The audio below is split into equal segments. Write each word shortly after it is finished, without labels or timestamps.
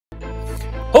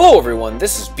Hello everyone,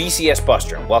 this is BCS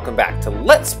Buster and welcome back to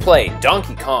Let's Play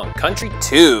Donkey Kong Country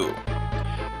 2.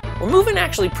 We're moving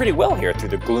actually pretty well here through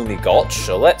the Gloomy Gulch,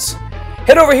 so let's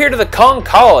head over here to the Kong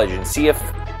College and see if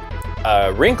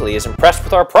Wrinkly is impressed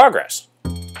with our progress.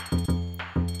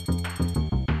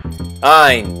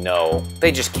 I know,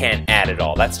 they just can't add it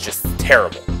all, that's just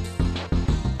terrible.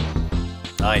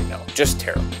 I know, just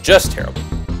terrible, just terrible.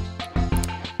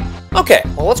 Okay,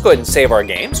 well let's go ahead and save our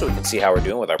game so we can see how we're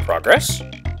doing with our progress.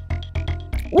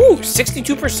 Ooh,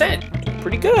 62%. Doing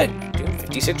pretty good. Doing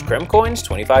 56 Creme coins,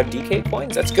 25 DK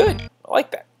coins. That's good. I like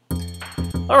that.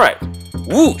 Alright.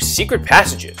 Ooh, secret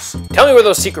passages. Tell me where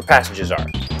those secret passages are.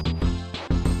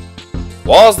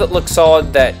 Walls that look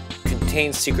solid that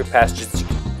contain secret passages.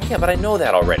 Yeah, but I know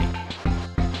that already.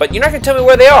 But you're not going to tell me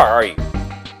where they are you?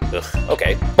 Ugh,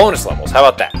 okay. Bonus levels. How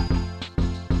about that?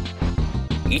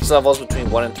 Each level is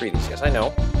between 1 and 3. Yes, I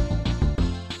know.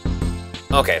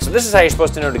 Okay, so this is how you're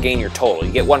supposed to know to gain your total.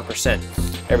 You get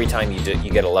 1% every time you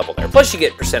get a level there. Plus you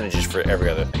get percentages for every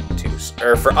other thing too,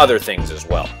 or for other things as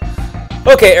well.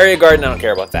 Okay, area garden, I don't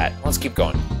care about that. Let's keep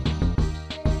going.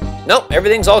 Nope,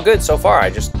 everything's all good so far.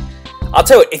 I'll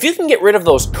tell you what, if you can get rid of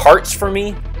those carts for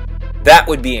me, that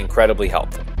would be incredibly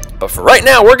helpful. But for right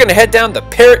now, we're gonna head down the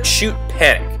Parrot Chute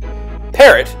Panic.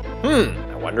 Parrot?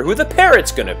 I wonder who the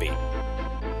parrot's gonna be.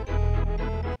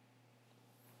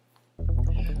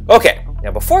 Okay,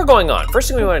 now before going on, first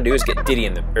thing we want to do is get Dixie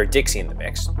in the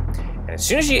mix. And as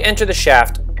soon as you enter the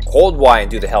shaft, hold Y and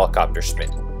do the helicopter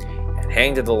spin. And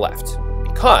hang to the left.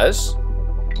 Because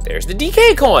there's the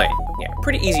DK coin. Yeah,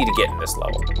 pretty easy to get in this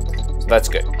level. So that's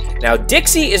good. Now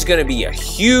Dixie is going to be a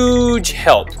huge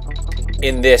help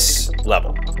in this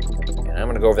level. And I'm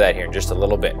going to go over that here in just a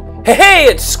little bit. Hey,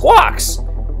 it's Squawks!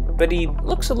 But he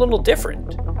looks a little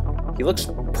different. He looks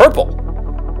purple.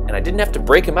 And I didn't have to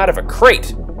break him out of a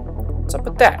crate. What's up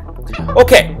with that?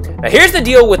 Okay, now here's the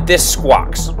deal with this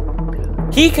Squawks.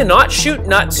 He cannot shoot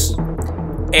nuts,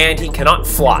 and he cannot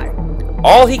fly.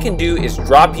 All he can do is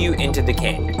drop you into the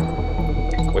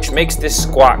canyon, which makes this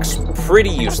Squawks pretty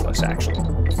useless, actually.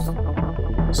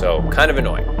 So, kind of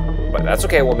annoying. But that's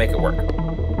okay, we'll make it work.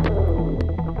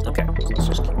 Okay, so let's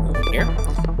just keep moving here.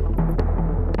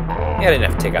 Yeah, I didn't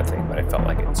have to take out the thing, but I felt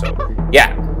like it, so...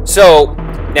 Yeah, so,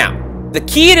 now, the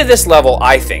key to this level,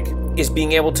 I think, is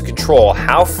being able to control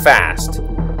how fast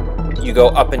you go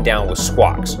up and down with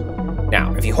Squawks.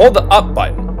 Now, if you hold the up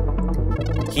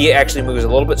button, he actually moves a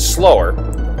little bit slower,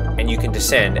 and you can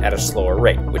descend at a slower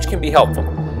rate, which can be helpful.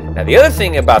 Now, the other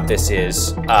thing about this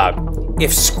is,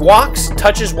 if Squawks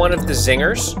touches one of the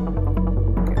zingers...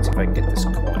 Okay, let's see if I can get this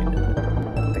coin.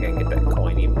 I don't think I can get that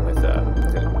coin even with...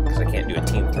 because I can't do a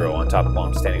team throw on top while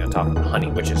I'm standing on top of the honey,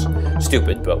 which is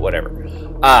stupid, but whatever.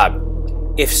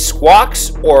 If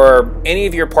Squawks or any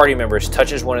of your party members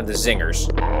touches one of the zingers,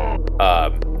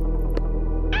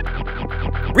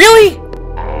 really?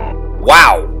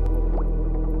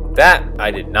 Wow. That,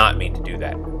 I did not mean to do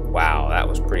that. Wow, that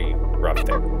was pretty rough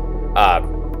there.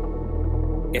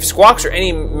 If Squawks or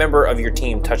any member of your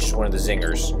team touches one of the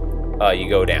zingers, you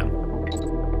go down.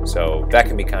 So that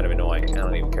can be kind of annoying. I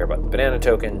don't even care about the banana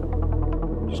token.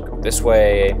 Just go this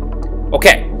way.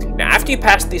 Okay, now after you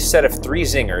pass this set of 3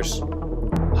 zingers,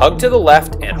 hug to the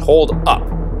left and hold up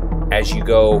as you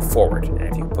go forward. And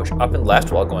if you push up and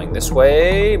left while going this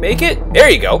way, make it. There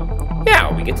you go.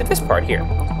 Yeah, we get to this part here.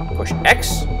 Push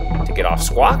X to get off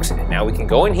Squawks, and now we can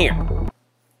go in here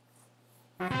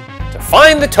to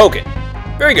find the token.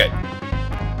 Very good.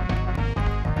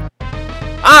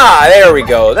 Ah, there we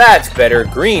go. That's better.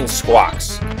 Green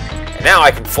Squawks. And now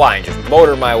I can fly and just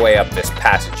motor my way up this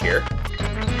passage here.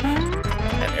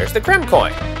 And there's the Creme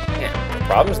coin. Yeah, no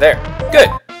problems there. Good.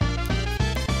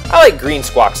 I like green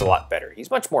Squawks a lot better.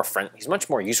 He's much more friendly. He's much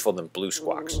more useful than blue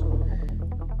Squawks.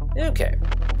 Okay.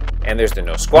 And there's the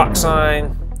no squawk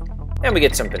sign. And we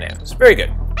get some bananas. Very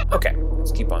good. Okay.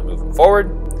 Let's keep on moving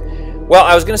forward. Well,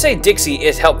 I was going to say Dixie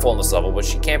is helpful in this level, but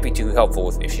she can't be too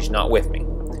helpful if she's not with me.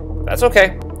 That's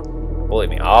okay. Believe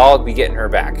me, I'll be getting her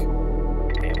back.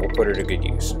 And we'll put her to good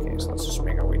use. Okay, so let's just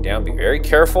make our way down. Be very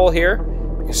careful here,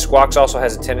 because Squawks also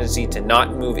has a tendency to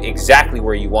not move exactly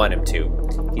where you want him to.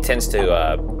 He tends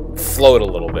to float a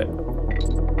little bit.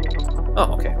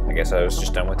 Oh, okay. I guess I was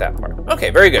just done with that part. Okay,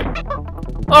 very good.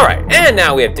 Alright, and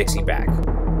now we have Dixie back.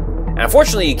 And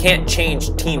unfortunately, you can't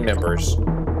change team members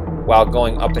while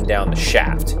going up and down the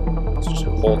shaft. So just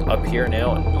hold up here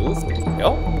now and move. There you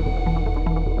go.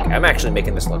 Okay, I'm actually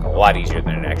making this look a lot easier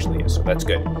than it actually is, so that's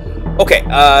good. Okay,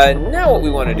 now what we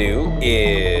want to do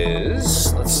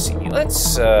is... Let's see.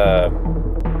 Let's...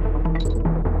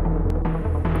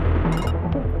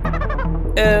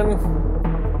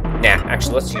 Nah,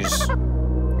 actually, let's use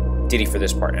Diddy for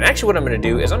this part. And actually what I'm going to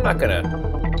do is I'm not going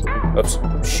to... Oops.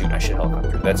 Shoot, I should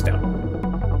helicopter. That's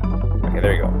down. Okay,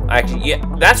 there you go. Actually, yeah,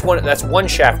 that's one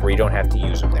shaft where you don't have to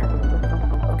use them there.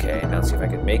 Okay, now let's see if I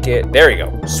can make it. There you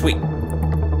go. Sweet.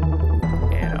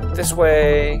 And up this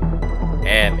way.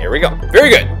 And there we go. Very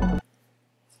good.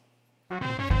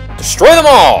 Destroy them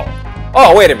all!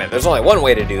 Oh, wait a minute. There's only one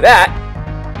way to do that.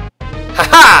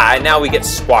 Haha! And now we get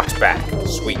Squawks back.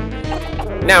 Sweet.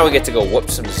 Now we get to go whoop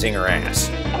some zinger ass.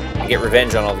 And get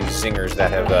revenge on all these zingers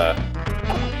that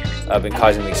have been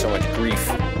causing me so much grief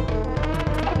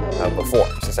before,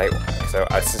 since I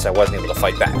wasn't able to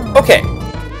fight back. Okay.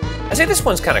 I say this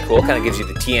one's kind of cool. Kind of gives you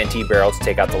the TNT barrel to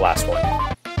take out the last one.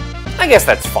 I guess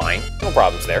that's fine. No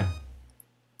problems there.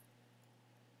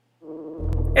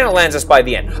 And it lands us by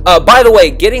the end. By the way,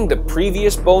 getting the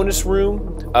previous bonus room,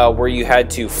 where you had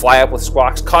to fly up with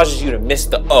Squawks, causes you to miss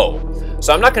the O.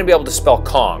 So I'm not going to be able to spell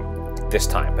Kong this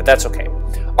time, but that's okay.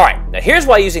 Alright, now here's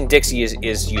why using Dixie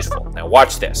is useful. Now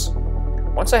watch this.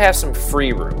 Once I have some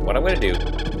free room, what I'm going to do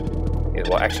is,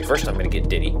 well, actually, first I'm going to get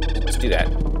Diddy. Let's do that.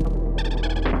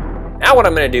 Now what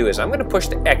I'm going to do is I'm going to push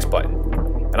the X button,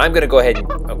 and I'm going to go ahead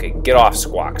and, okay, get off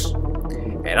Squawks.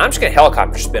 And I'm just going to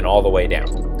helicopter spin all the way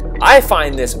down. I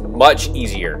find this much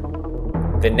easier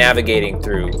than navigating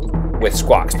through with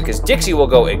Squawks, because Dixie will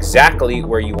go exactly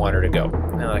where you want her to go.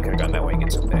 Well, I could have gone that way and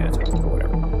get something,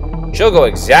 whatever. She'll go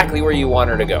exactly where you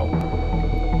want her to go.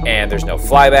 And there's no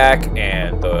flyback,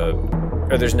 and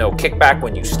or there's no kickback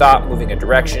when you stop moving a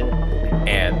direction,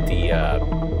 and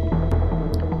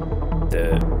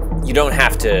you don't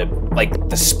have to, like,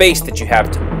 the space that you have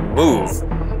to move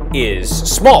is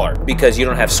smaller because you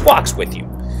don't have Squawks with you.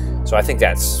 So I think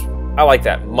I like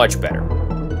that much better.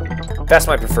 That's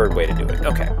my preferred way to do it.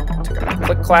 Okay. Took out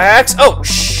click clacks. Oh,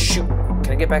 shoot.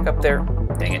 Can I get back up there?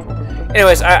 Dang it.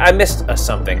 Anyways, I missed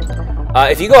something.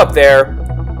 If you go up there...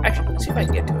 Actually, let's see if I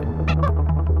can get to it.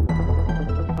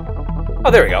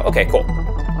 Oh, there we go. Okay, cool.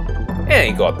 And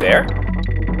you go up there.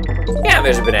 Yeah,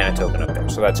 there's a banana token up there,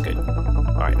 so that's good.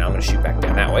 Alright, now I'm going to shoot back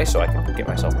down that way so I can get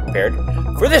myself prepared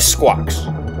for this Squawks.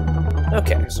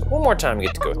 Okay, so one more time we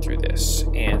get to go through this.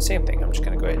 And same thing, I'm just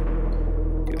going to go ahead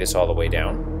and do this all the way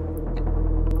down.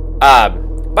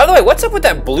 By the way, what's up with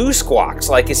that blue Squawks?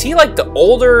 Like, is he like the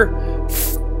older,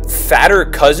 fatter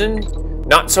cousin,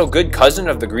 not so good cousin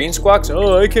of the green Squawks?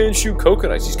 Oh, I can't shoot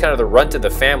coconuts. He's kind of the runt of the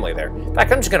family there. In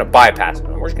fact, I'm just going to bypass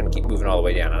him. We're just going to keep moving all the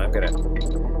way down. And I'm going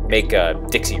to make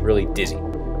Dixie really dizzy.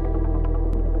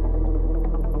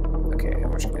 Okay, and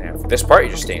we're just going to have, for this part, you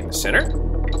just stay in the center.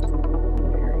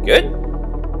 Very good.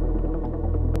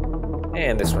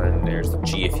 And this one, there's the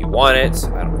G if you want it.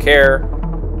 I don't care.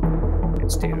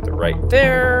 And stay to the right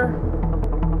there.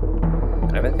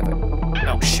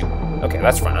 Oh, shoot. Okay,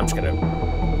 that's fine. I'm just going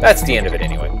to... That's the end of it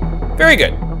anyway. Very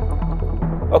good.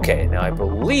 Okay, now I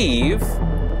believe...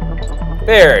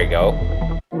 There you go.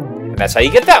 And that's how you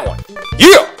get that one.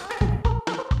 Yeah!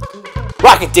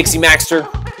 Rocket Dixie Master.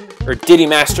 Or Diddy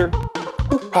Master.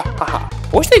 I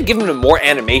wish they'd given him more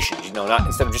animations, you know, not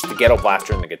instead of just the ghetto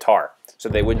blaster and the guitar, so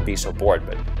they wouldn't be so bored,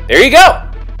 but there you go!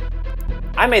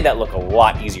 I made that look a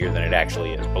lot easier than it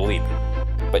actually is, believe me.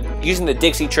 But using the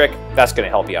Dixie trick, that's going to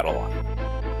help you out a lot.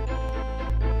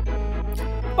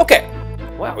 Okay,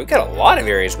 wow, we've got a lot of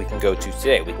areas we can go to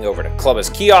today. We can go over to Clubba's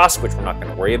Kiosk, which we're not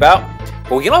going to worry about,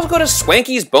 but we can also go to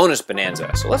Swanky's Bonus Bonanza,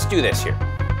 so let's do this here.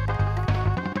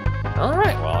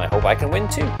 Alright, well, I hope I can win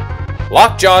too.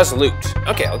 Lockjaw's Loot.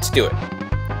 Okay, let's do it.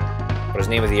 What is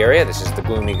the name of the area? This is the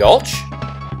Gloomy Gulch.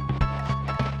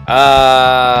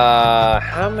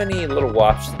 How many little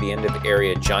wasps at the end of the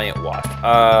area? Giant wasp.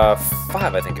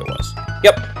 5, I think it was.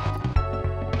 Yep.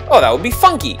 Oh, that would be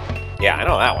Funky. Yeah, I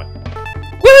know that one.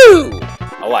 Woo!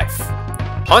 A life.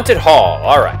 Haunted Hall.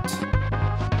 All right.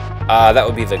 That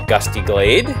would be the Gusty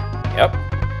Glade. Yep.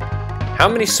 How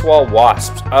many swell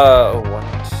wasps?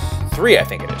 1, 3, I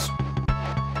think it is.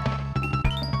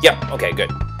 Yep. Okay,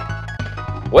 good.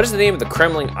 What is the name of the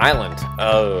Kremling Island?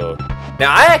 Oh.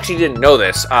 Now, I actually didn't know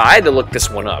this. I had to look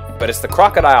this one up, but it's the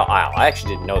Crocodile Isle. I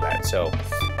actually didn't know that, so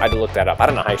I had to look that up. I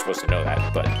don't know how you're supposed to know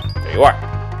that, but there you are.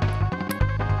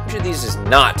 Which of these is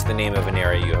not the name of an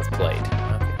area you have played?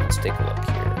 Okay, let's take a look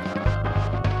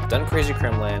here. Done Crazy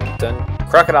Kremlin, done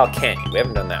Crocodile Canyon. We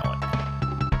haven't done that one.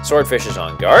 Swordfish is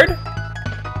on guard.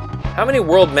 How many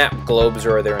world map globes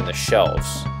are there in the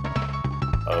shelves?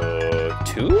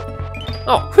 2?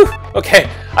 Oh, whew. Okay.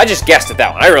 I just guessed at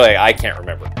that one. I can't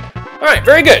remember. Alright,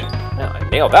 very good. Now, I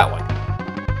nailed that one.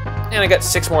 And I got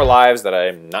 6 more lives that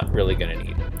I'm not really going to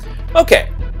need. Okay.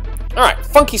 Alright,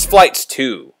 Funky's Flights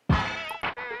 2.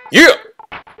 Yeah!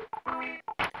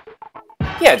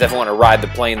 Yeah, I definitely want to ride the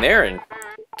plane there and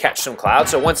catch some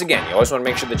clouds. So once again, you always want to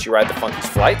make sure that you ride the Funky's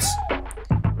flights.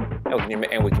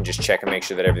 And we can just check and make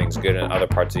sure that everything's good in other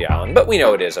parts of the island. But we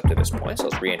know it is up to this point, so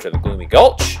let's re-enter the Gloomy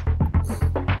Gulch.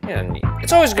 And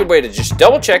it's always a good way to just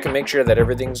double check and make sure that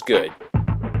everything's good.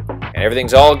 And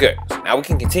everything's all good. So now we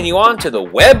can continue on to the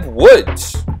Web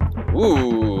Woods.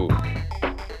 Ooh.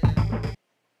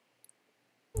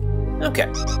 Okay.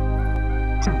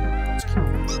 Let's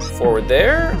keep forward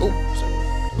there. Ooh, so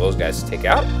those guys to take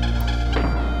out.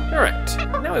 Alright.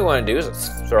 Now what we want to do is let's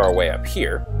throw our way up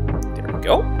here. There we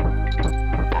go.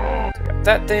 Take out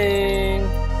that thing.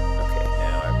 Okay,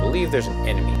 now I believe there's an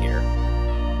enemy here.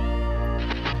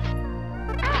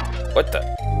 What the?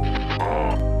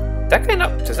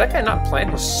 Does that guy not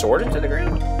plant his sword into the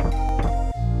ground?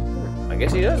 I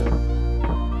guess he doesn't.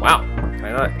 Wow.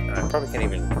 I probably can't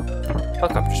even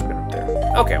helicopter spin up there.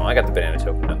 Okay, well I got the banana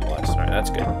token nonetheless. Alright, that's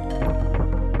good.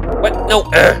 What? No!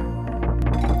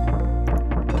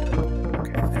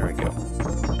 Okay, there we go.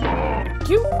 Thank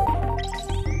you.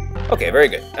 Okay, very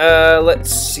good. Let's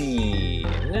see.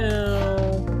 Now,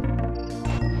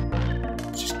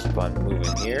 let's just keep on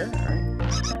moving here. Alright.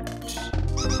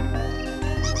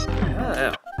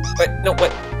 Ow. What? No,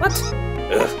 what? What?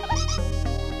 Ugh.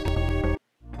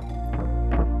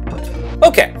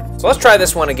 Okay, so let's try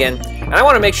this one again. And I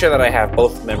want to make sure that I have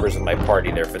both members of my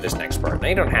party there for this next part. Now,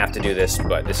 you don't have to do this,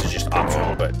 but this is just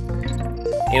optional. But,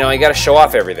 you know, you got to show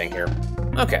off everything here.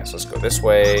 Okay, so let's go this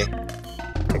way.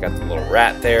 Take out the little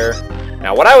rat there.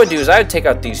 Now, what I would do is I would take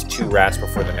out these 2 rats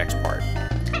before the next part.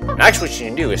 And actually, what you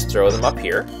can do is throw them up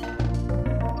here.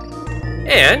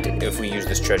 And if we use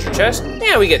this treasure chest,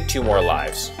 yeah, we get 2 more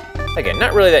lives. Again,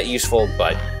 not really that useful,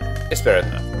 but it's better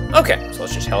than nothing. Okay, so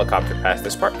let's just helicopter past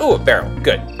this part. Ooh, a barrel.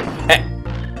 Good. Hey!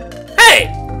 Hey!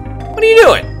 What are you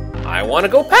doing? I want to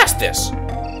go past this.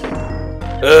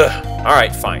 Ugh.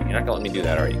 Alright, fine. You're not going to let me do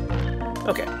that, are you?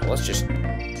 Okay, well, let's just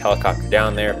helicopter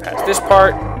down there, past this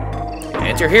part, and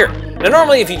enter here. Now,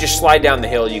 normally, if you just slide down the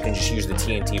hill, you can just use the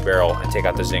TNT barrel and take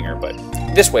out the zinger, but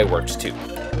this way works too.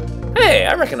 Hey,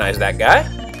 I recognize that guy.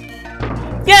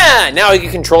 Yeah, now you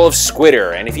get control of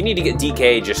Squidder, and if you need to get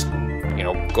DK, just, you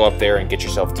know, go up there and get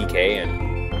yourself DK and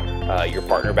your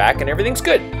partner back, and everything's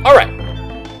good. All right.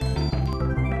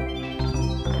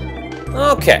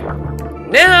 Okay.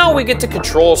 Now we get to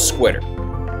control Squidder.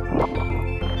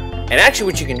 And actually,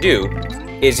 what you can do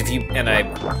is if you and I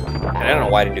don't know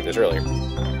why I didn't do this earlier.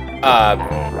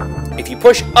 If you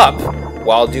push up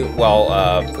while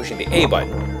pushing the A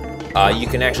button, you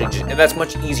can actually that's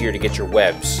much easier to get your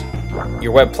web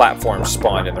platform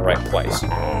spawned in the right place.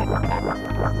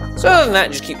 So other than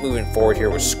that, just keep moving forward here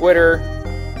with Squidder.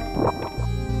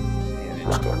 And then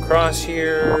just go across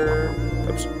here.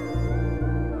 Oops.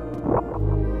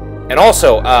 And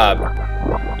also,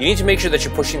 you need to make sure that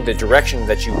you're pushing the direction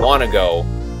that you want to go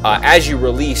as you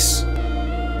release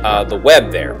the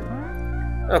web there.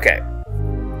 Okay.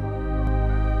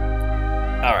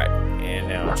 Alright, and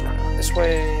now let's go this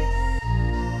way.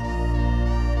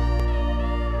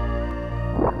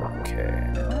 Okay,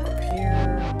 now up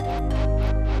here.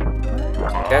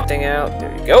 Take that thing out.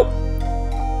 There you go.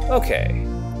 Okay.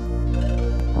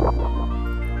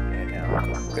 And now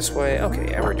go this way.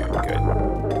 Okay, yeah, we're doing good.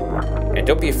 And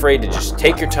don't be afraid to just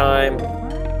take your time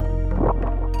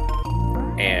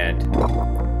and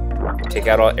take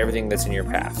out everything that's in your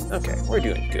path. Okay, we're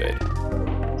doing good.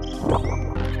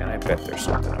 Okay, I bet there's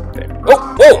something up there.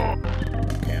 Oh, whoa!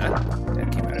 Okay,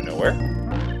 that came out of nowhere.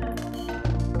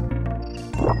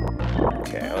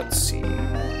 Okay, let's see.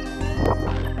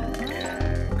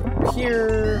 And go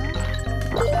here.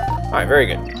 Alright, very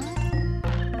good.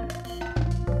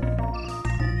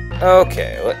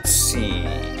 Okay, let's see.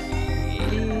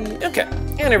 Okay,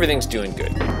 and everything's doing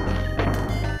good.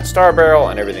 Star barrel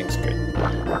and everything's good.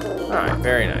 Alright,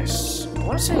 very nice. I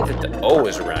want to say that the O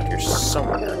is around here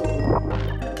somewhere.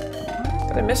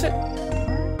 Did I miss it?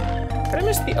 Did I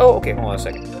miss the O? Okay, hold on a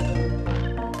second.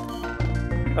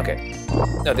 Okay.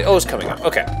 No, the O's coming up.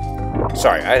 Okay.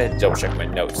 Sorry, I had to double check my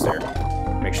notes there.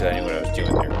 Make sure that I knew what I was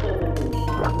doing there.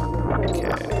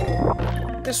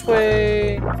 Okay. This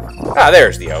way. Ah,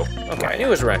 there's the O. Okay, I knew it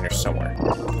was around here somewhere.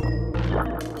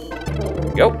 There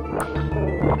we go.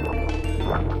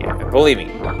 Yeah, believe me,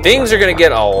 things are going to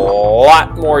get a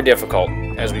lot more difficult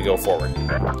as we go forward.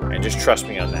 And just trust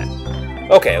me on that.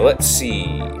 Okay, let's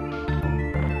see.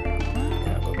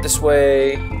 Go this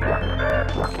way.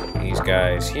 These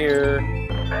guys here.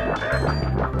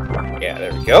 Yeah,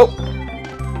 there we go.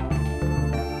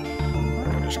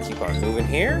 Just keep on moving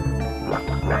here.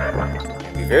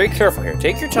 And be very careful here.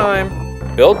 Take your time.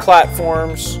 Build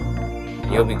platforms.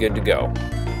 And you'll be good to go.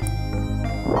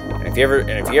 And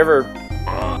if you ever...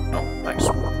 Oh, nice.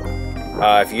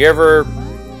 If you're ever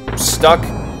stuck,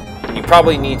 you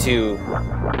probably need to...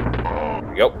 There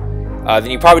we go. Then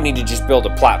you probably need to just build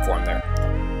a platform there.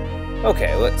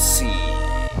 Okay, let's see.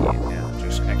 Now,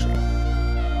 just actually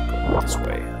go this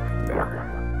way. Better.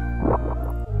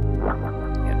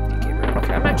 Yeah,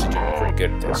 okay, I'm actually doing pretty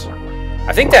good at this.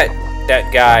 I think that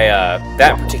guy,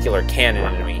 that particular cannon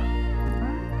enemy,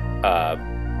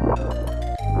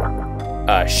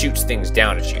 shoots things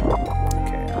down at you.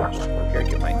 Okay, I'll just go here and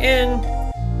get my in.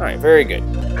 Alright, very good.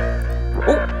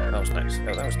 Oh, that was nice.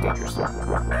 Oh, that was dangerous.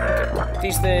 Okay,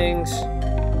 these things.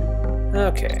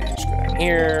 Okay, just go down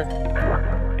here.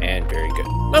 And very good.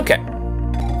 Okay.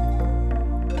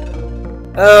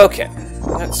 Okay,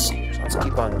 let's see. So let's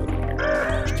keep on moving here.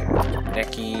 Just check out the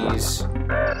neckies.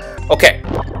 Okay,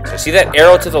 so see that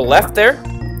arrow to the left there?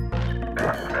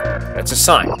 That's a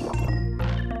sign.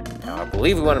 Now, I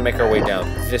believe we want to make our way down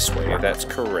this way, if that's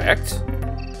correct.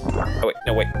 Oh, wait,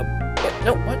 no, wait.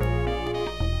 No, what?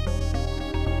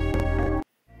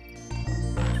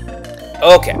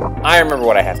 Okay, I remember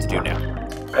what I have to do now.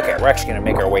 Okay, we're actually going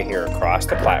to make our way here across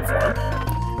the platform.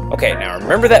 Okay, now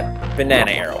remember that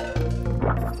banana arrow.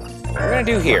 What we're going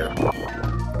to do here,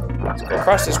 let's go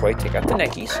across this way, take out the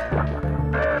neckies.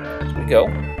 Here we go.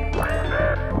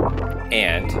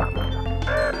 And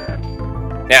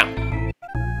now.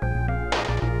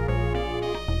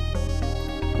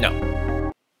 No.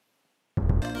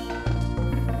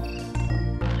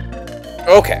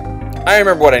 Okay, I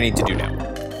remember what I need to do now.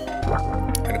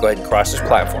 I'm going to go ahead and cross this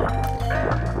platform.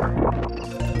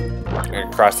 I'm going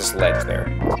to cross this ledge there.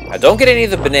 Now, don't get any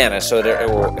of the bananas so that it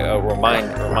will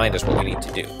remind us what we need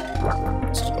to do.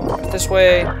 Let's just go this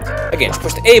way. Again, just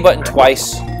push the A button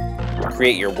twice to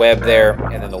create your web there,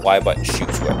 and then the Y button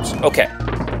shoots webs. Okay.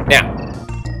 Now,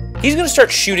 he's going to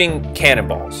start shooting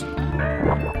cannonballs.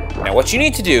 Now, what you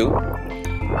need to do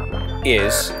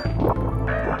is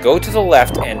go to the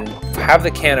left and have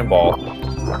the cannonball.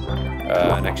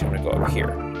 And actually, I'm going to go up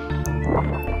here.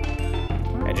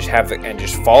 And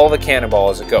just follow the cannonball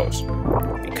as it goes.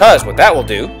 Because what that will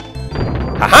do,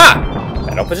 haha!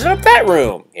 That opens up that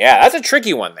room. Yeah, that's a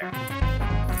tricky one there.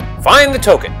 Find the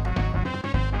token.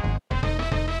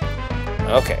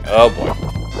 Okay, oh boy.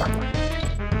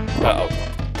 Uh-oh.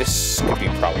 This could be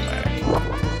problematic.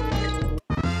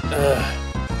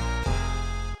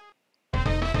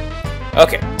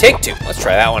 Okay, take two. Let's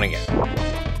try that one again.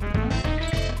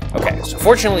 Okay, so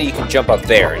fortunately you can jump up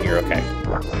there and you're okay.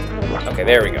 Okay,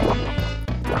 there we go.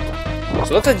 So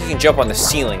it looks like you can jump on the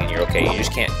ceiling and you're okay. You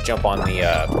just can't jump on the,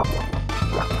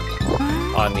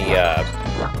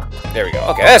 there we go.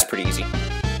 Okay, that's pretty easy.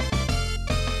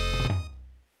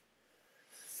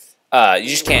 You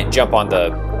just can't jump on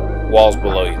the walls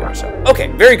below you there, so. Okay,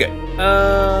 very good.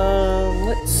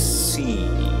 Let's see.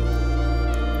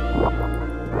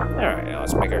 Alright, now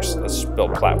let's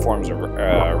build platforms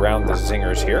around the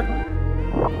zingers here.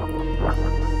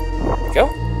 There we go.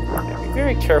 Now be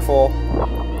very careful.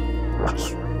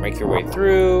 Just make your way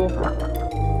through.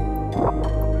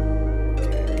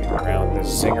 Get around the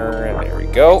zinger, and there we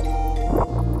go.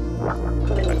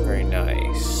 Very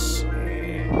nice.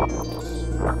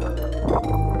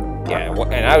 Yeah,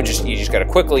 and you just gotta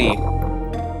quickly.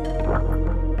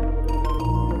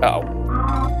 Uh-oh.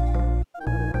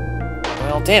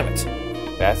 Well, damn it.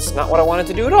 That's not what I wanted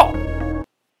to do at all.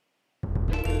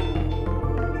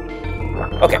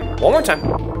 Okay, one more time.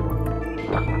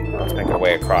 Let's make our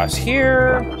way across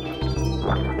here.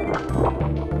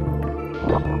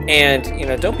 And, you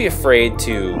know, don't be afraid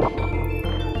to...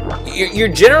 You're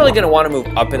generally going to want to move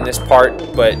up in this part,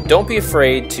 but don't be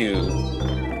afraid to...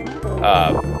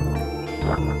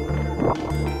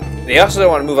 You also don't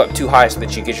want to move up too high so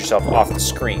that you get yourself off the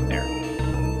screen there.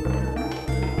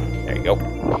 There you go.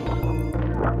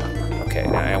 Okay,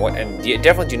 now, and you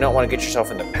definitely do not want to get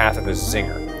yourself in the path of a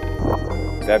zinger.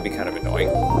 That'd be kind of annoying.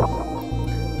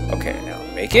 Okay, now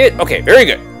make it. Okay, very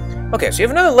good. Okay, so you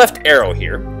have another left arrow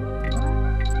here.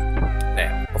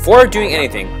 Now, before doing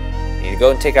anything, you need to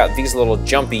go and take out these little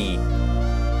jumpy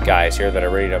guys here that are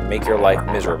ready to make your life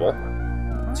miserable.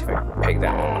 Let's see if I can peg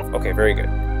that one off. Okay, very good.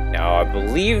 Now, I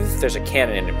believe there's a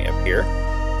cannon enemy up here.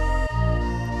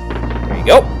 There you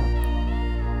go.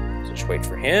 So just wait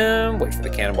for him, wait for the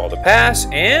cannonball to pass,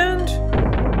 and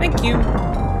thank you.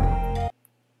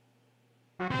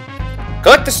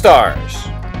 Collect the stars.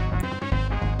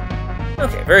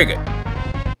 Okay, very good.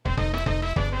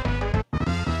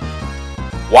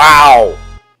 Wow!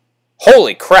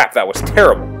 Holy crap, that was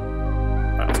terrible.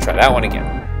 All right, let's try that one again.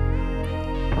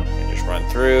 And just run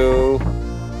through.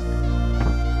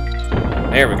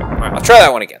 There we go. All right, I'll try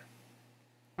that one again.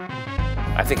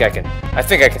 I think I can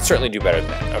certainly do better than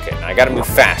that. Okay, now I gotta move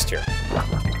fast here.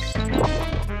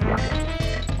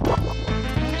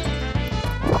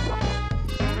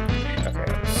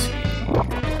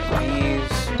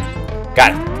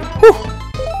 Got it. Whew.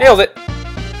 Nailed it.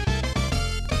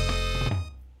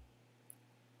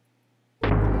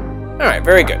 Alright,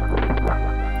 very good.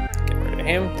 Get rid of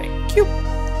him. Thank you.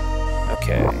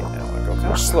 Okay, now I'm going to go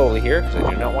kind of slowly here because I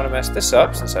do not want to mess this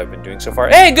up since I've been doing so far.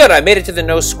 Hey, good! I made it to the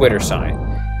no squitter sign.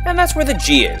 And that's where the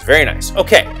G is. Very nice.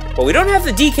 Okay, but we don't have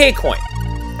the DK coin.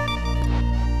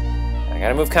 I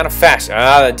gotta move kind of fast.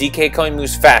 The DK coin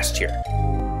moves fast here.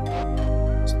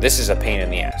 So this is a pain in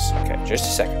the ass. Okay, just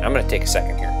a second. I'm gonna take a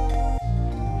second here.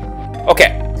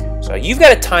 Okay, so you've got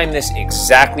to time this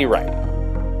exactly right.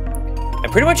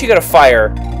 And pretty much you gotta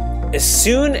fire as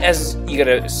soon as you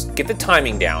gotta get the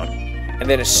timing down, and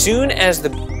then as soon as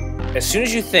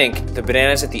you think the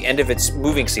banana's at the end of its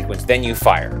moving sequence, then you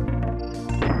fire.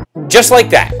 Just like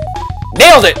that.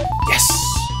 Nailed it! Yes!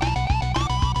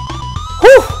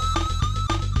 Whew!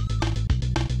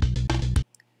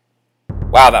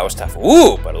 Wow, that was tough.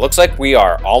 Ooh, but it looks like we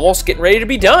are almost getting ready to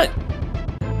be done.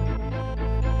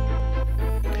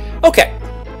 Okay,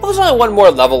 well, there's only one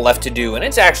more level left to do, and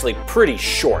it's actually pretty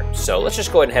short, so let's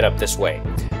just go ahead and head up this way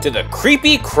to the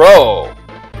Creepy Crow.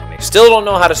 And they still don't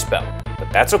know how to spell,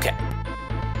 but that's okay.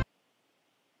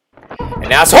 And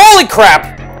now it's holy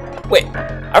crap! Wait,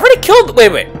 I already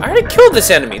killed this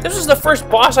enemy. This was the first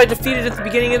boss I defeated at the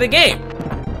beginning of the game.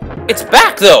 It's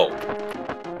back though.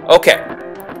 Okay.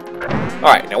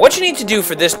 Alright, now what you need to do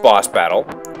for this boss battle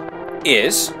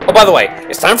is... Oh, by the way,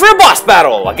 it's time for a boss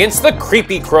battle against the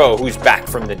Creepy Crow who's back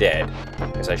from the dead. I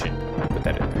guess I should put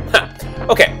that in there.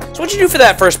 Okay, so what you do for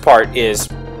that first part is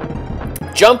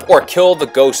jump or kill the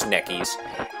ghost Neckies,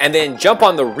 and then jump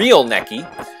on the real Necky,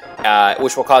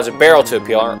 which will cause a barrel to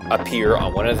appear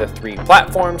on one of the 3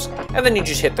 platforms, and then you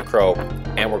just hit the crow,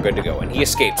 and we're good to go. And he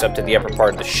escapes up to the upper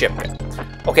part of the ship there.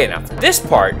 Okay, now for this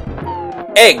part,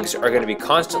 eggs are going to be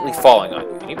constantly falling on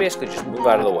you, and you basically just move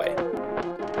out of the way.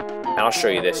 And I'll show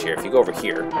you this here. If you go over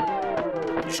here,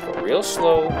 you just go real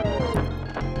slow.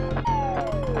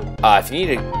 If you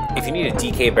need a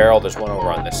DK barrel, there's one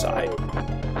over on this side.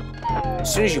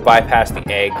 As soon as you bypass the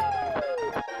egg,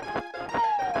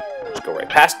 just go right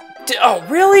past. Oh,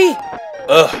 really?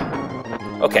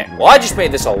 Ugh. Okay, well, I just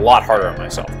made this a lot harder on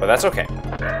myself, but that's okay.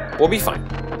 We'll be fine.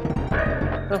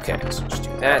 Okay, so just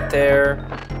do that there.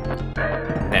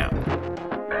 Now,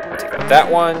 take out that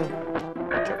one.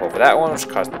 Jump over that one, which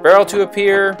caused the barrel to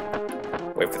appear.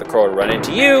 Wait for the crow to run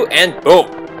into you, and boom!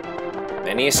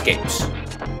 Then he escapes.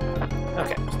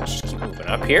 Okay, so let's just keep moving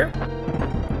up here.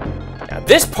 Now,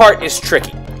 this part is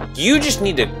tricky. You just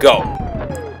need to go.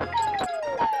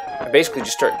 I basically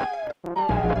just start...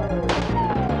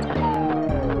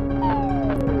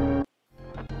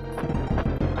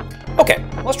 Okay,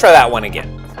 let's try that one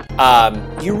again.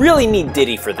 You really need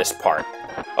Diddy for this part.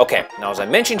 Okay, now as I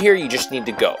mentioned here, you just need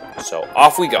to go. So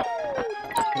off we go.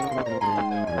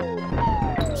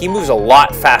 He moves a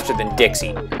lot faster than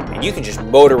Dixie, and you can just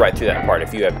motor right through that part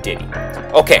if you have Diddy.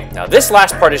 Okay, now this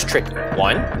last part is tricky.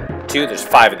 1, 2, there's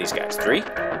 5 of these guys. 3,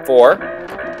 4,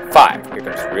 5. Here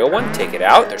comes the real one. Take it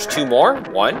out. There's 2 more.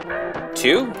 1,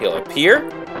 2. He'll appear.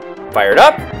 Fire it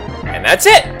up, and that's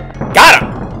it. Got him!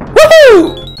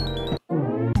 Woohoo!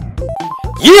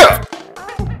 Yeah!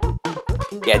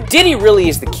 Yeah, Diddy really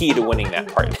is the key to winning that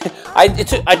part.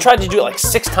 I tried to do it like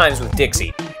 6 times with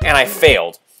Dixie, and I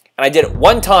failed. And I did it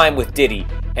 1 time with Diddy,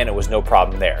 and it was no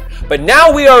problem there. But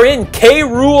now we are in K.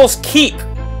 Rool's Keep.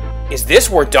 Is this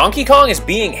where Donkey Kong is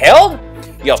being held?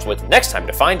 You have to wait till next time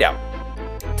to find out.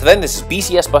 So then, this is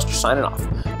BCS Buster signing off.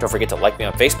 Don't forget to like me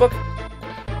on Facebook,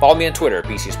 follow me on Twitter at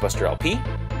BCSBusterLP,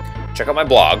 check out my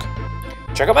blog,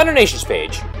 check out my donations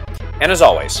page, and as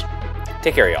always,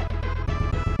 take care, y'all.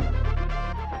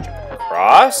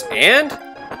 Cross, and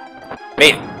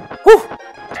made it. Whew!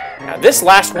 Now this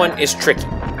last one is tricky.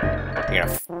 You're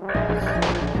gonna...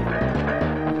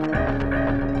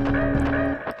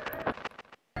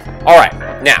 Alright,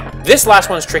 now, this last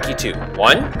one's tricky too.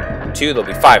 1, 2, there'll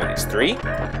be 5 of these. 3,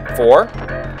 4,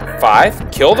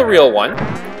 5. Kill the real one.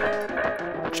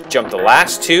 Jump the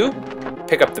last 2.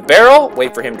 Pick up the barrel.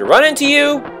 Wait for him to run into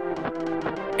you.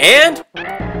 And...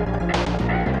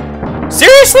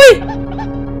 Seriously?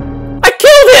 I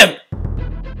killed him!